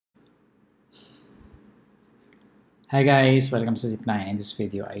Hi guys! Welcome sa Zip9. In this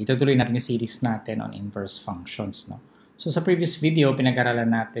video ay itutuloy natin yung series natin on inverse functions. No? So sa previous video,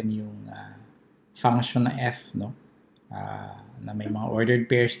 pinag-aralan natin yung function na f, no? Na may mga ordered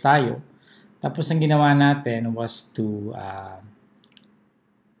pairs tayo. Tapos ang ginawa natin was to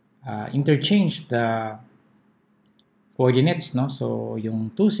interchange the coordinates. No? So yung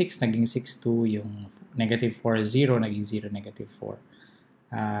 2, 6 naging 6, 2, yung negative 4, 0 naging 0, negative 4.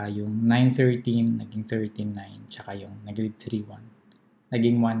 Yung 9, 13, naging 13, 9, tsaka yung negative 3, 1,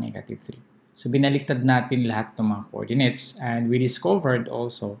 naging 1, negative 3. So, binaliktad natin lahat ng mga coordinates and we discovered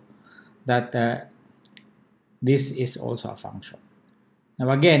also that this is also a function.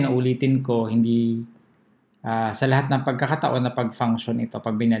 Now again, ulitin ko, hindi sa lahat ng pagkakataon na pag-function ito,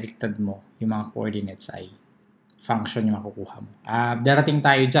 pag binaliktad mo, yung mga coordinates ay function yung makukuha mo. Darating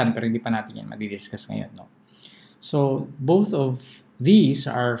tayo dyan, pero hindi pa natin yan madidiscuss ngayon. No? So, both of these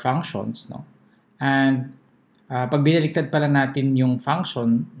are functions, no? And pag binaliktad pala natin yung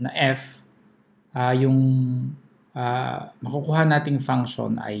function na f, yung makukuha nating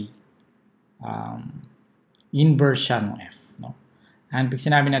function ay inverse siya ng f, no? And pag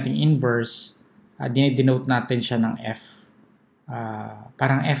sinabi natin inverse, dinidenote natin siya ng f,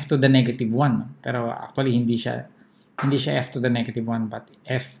 parang f to the negative 1, no? Pero actually hindi siya f to the negative 1 but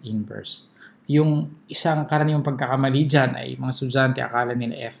f inverse. Yung isang karaniwang pagkakamali dyan ay mga estudyante akala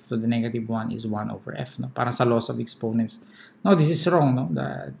nila f to the negative 1 is 1 over f. No? Parang sa laws of exponents. No, this is wrong. No?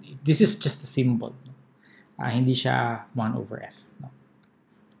 This is just a symbol. No? Hindi siya 1 over f. No?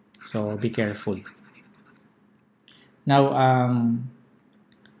 So, be careful. Now,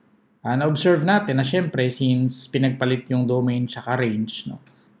 na-observe natin na syempre, since pinagpalit yung domain tsaka range, no?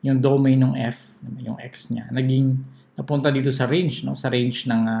 Yung domain ng f, yung x niya, napunta dito sa range, no? Sa range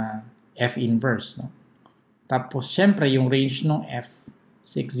ng f inverse, no? Tapos, syempre, yung range ng f,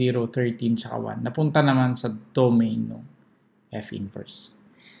 6, 0, 13, tsaka 1, napunta naman sa domain ng f inverse.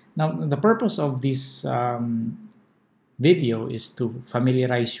 Now, the purpose of this video is to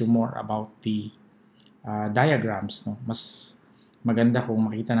familiarize you more about the diagrams, no? Mas maganda kung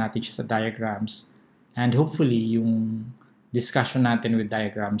makita natin siya sa diagrams and hopefully, yung discussion natin with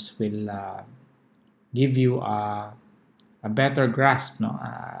diagrams will give you a better grasp, no?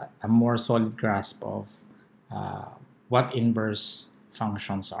 A more solid grasp of what inverse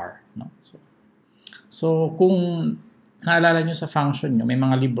functions are. No? So kung naalala nyo sa function nyo, may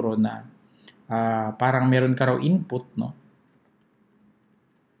mga libro na parang meron ka raw input, no?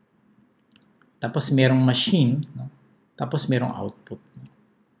 Tapos merong machine, no? Tapos merong output. No?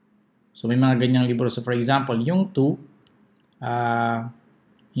 So may mga ganyang libro. So for example, yung 2,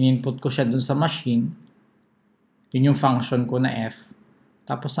 in-input ko siya dun sa machine, yun yung function ko na f.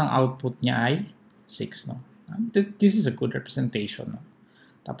 Tapos ang output niya ay 6. No? This is a good representation. No?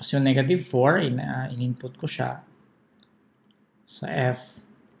 Tapos yung negative 4, in-input ko siya sa f.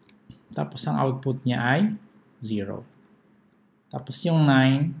 Tapos ang output niya ay 0. Tapos yung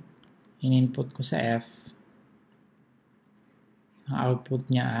 9, in-input ko sa f. Ang output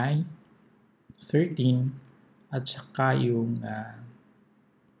niya ay 13. At saka yung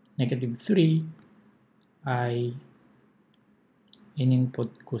negative 3, ay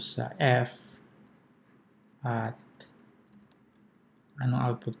in-input ko sa f at anong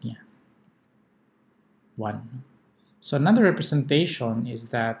output niya? 1. So another representation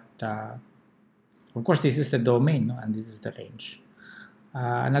is that of course this is the domain, no? And this is the range.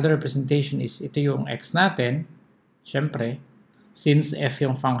 Another representation is ito yung x natin. Siyempre, since f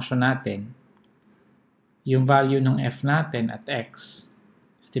yung function natin, yung value ng f natin at x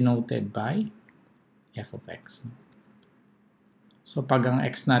is denoted by f of x. No? So, pag ang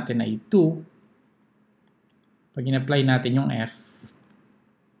x natin ay 2, pag in-apply natin yung f,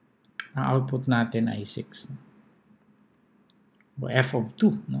 ang output natin ay 6. No? O f of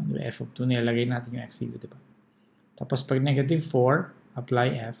 2. No? F of 2, nilalagay natin yung x dito, diba? Tapos, pag negative 4, apply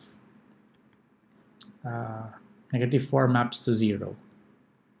f. Negative 4 maps to 0.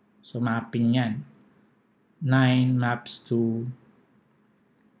 So, mapping yan. 9 maps to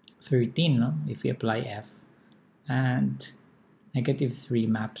 13, no? If we apply f, and negative 3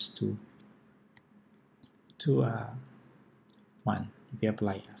 maps to 1 if we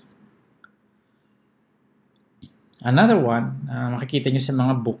apply f. Another one, makikita nyo sa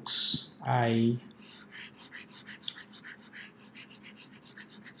mga books ay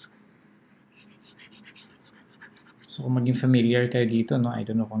so kung maging familiar kayo dito, no? I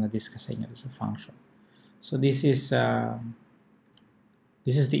don't know kung na-discuss sa inyo sa function. So this is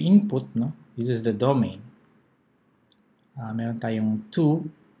the input, no? This is the domain. Meron tayong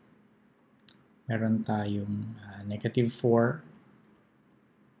 2. Meron tayong negative 4.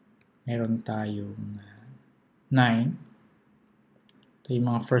 Meron tayong 9. Ito yung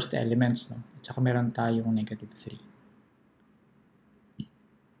mga first elements, no? At saka meron tayong negative 3.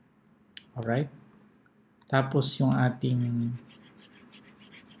 Alright? Tapos yung ating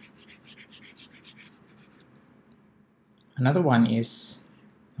another one is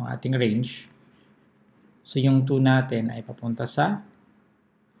yung ating range. So yung 2 natin ay papunta sa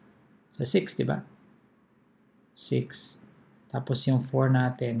 6, di ba? 6. Tapos yung 4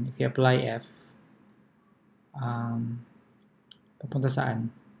 natin, if you apply F, papunta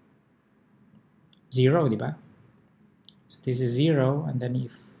saan? 0, di ba? So this is 0, and then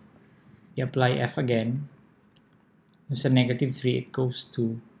if you apply F again, yung sa negative 3, it goes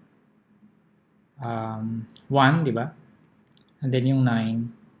to 1, di ba? And then yung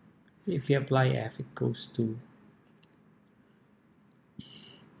 9, if you apply F, it goes to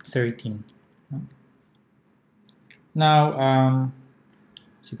 13. Now,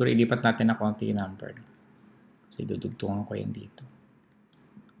 siguro ilipat natin na konti yung number. Kasi dudugtungan ko yan dito.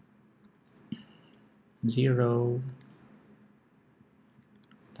 0.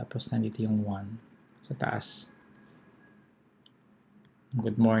 Tapos nandito yung 1 sa taas.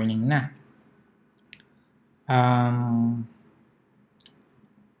 Good morning na.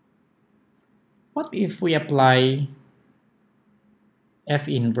 What if we apply F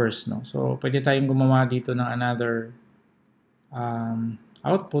inverse, no? So, pwede tayong gumawa dito ng another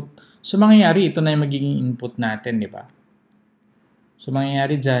output. So, mangyayari, ito na yung magiging input natin, di ba? So,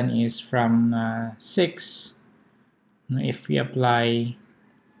 mangyayari dyan is from 6, if we apply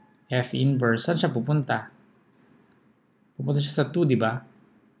F inverse, saan siya pupunta? Pupunta siya sa 2, di ba?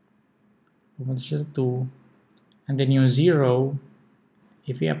 Pupunta siya sa 2. And then yung 0,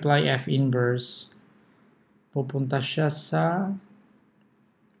 if we apply F inverse, pupunta siya sa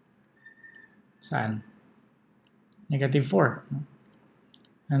saan? Negative 4.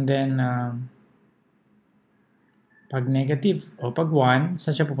 And then, pag negative, o pag 1,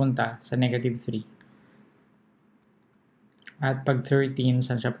 saan siya pupunta? Sa negative 3. At pag 13,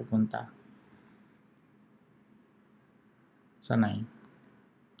 saan siya pupunta? Sa 9.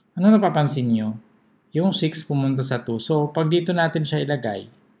 Ano napapansin nyo? Yung 6 pumunta sa 2. So, pag dito natin siya ilagay,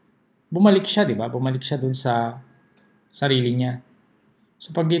 bumalik siya, di ba? Bumalik siya dun sa sarili niya.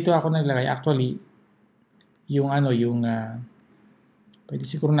 So, pag dito ako naglagay, actually, yung pwede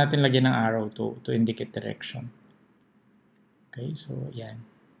siguro natin lagyan ng arrow to indicate direction. Okay, so, yan.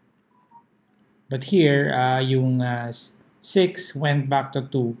 But here, yung 6 went back to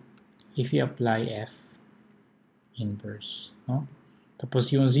 2 if you apply F inverse. No?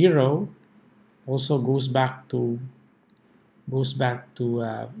 Tapos yung 0 also goes back to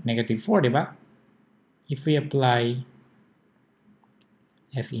negative 4, di ba? If we apply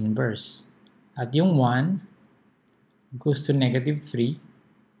F inverse. At yung 1 goes to negative 3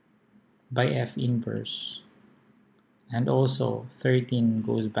 by F inverse. And also, 13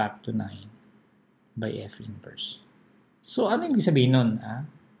 goes back to 9 by F inverse. So, ano yung sabihin nun?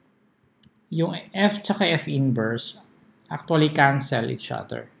 Yung F tsaka F inverse actually cancel each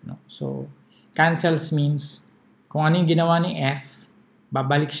other. No? So, cancels means kung ano yung ginawa ni F,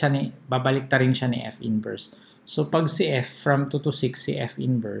 babalik ta rin siya ni F inverse. So, pag si F from 2 to 6, si F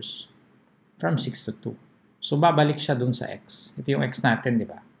inverse from 6 to 2. So, babalik siya dun sa X. Ito yung X natin, di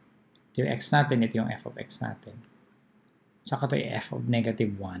ba? Ito yung X natin, ito yung F of X natin. Saka ito yung F of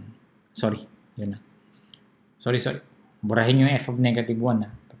negative 1. Sorry, yun na. Sorry. Burahin yung F of negative 1, na.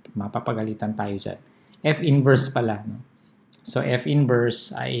 Mapapagalitan tayo dyan. F inverse pala, no? So, F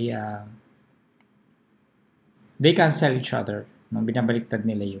inverse ay they cancel each other. No? Binabaliktad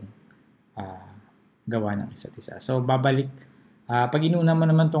nila yung gawa ng isa't isa. So, babalik, pag inuna mo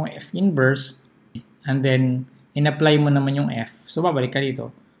naman tong F inverse, and then, in-apply mo naman yung F. So, babalik ka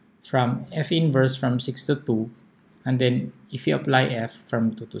dito. From F inverse from 6 to 2. And then, if you apply F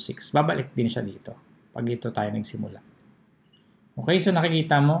from 2 to 6, babalik din siya dito. Pag dito tayo nagsimula. Okay, so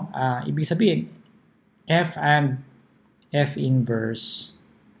nakikita mo, ibig sabihin, F and F inverse.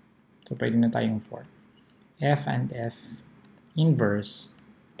 So, pwede na tayong 4. F and F inverse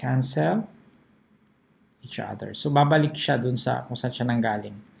cancel each other. So, babalik siya dun sa kung saan siya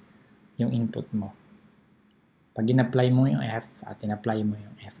nanggaling yung input mo. Pag in-apply mo yung F at in-apply mo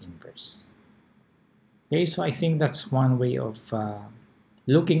yung F inverse. Okay, so I think that's one way of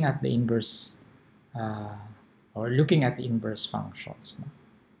looking at the inverse or looking at the inverse functions. No?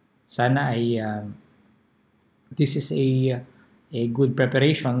 Sana ay this is a good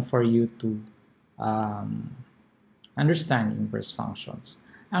preparation for you to understand inverse functions.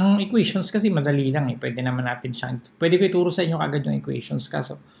 Ang equations kasi madali lang eh. Pwede naman natin siyang, pwede ko ituro sa inyo kagad yung equations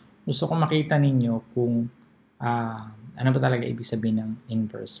kasi gusto ko makita ninyo kung ano ba talaga ibig sabihin ng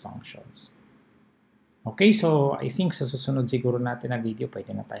inverse functions. Okay, so I think sa susunod siguro natin na video, pwede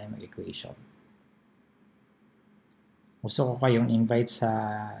na tayo mag-equation. Gusto ko kayong invite sa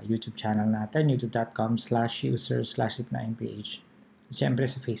YouTube channel natin, youtube.com/user/hypnomph. At syempre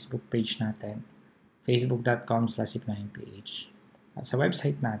sa Facebook page natin, facebook.com/hypnomph. At sa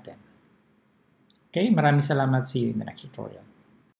website natin. Okay, maraming salamat. See you in the next tutorial.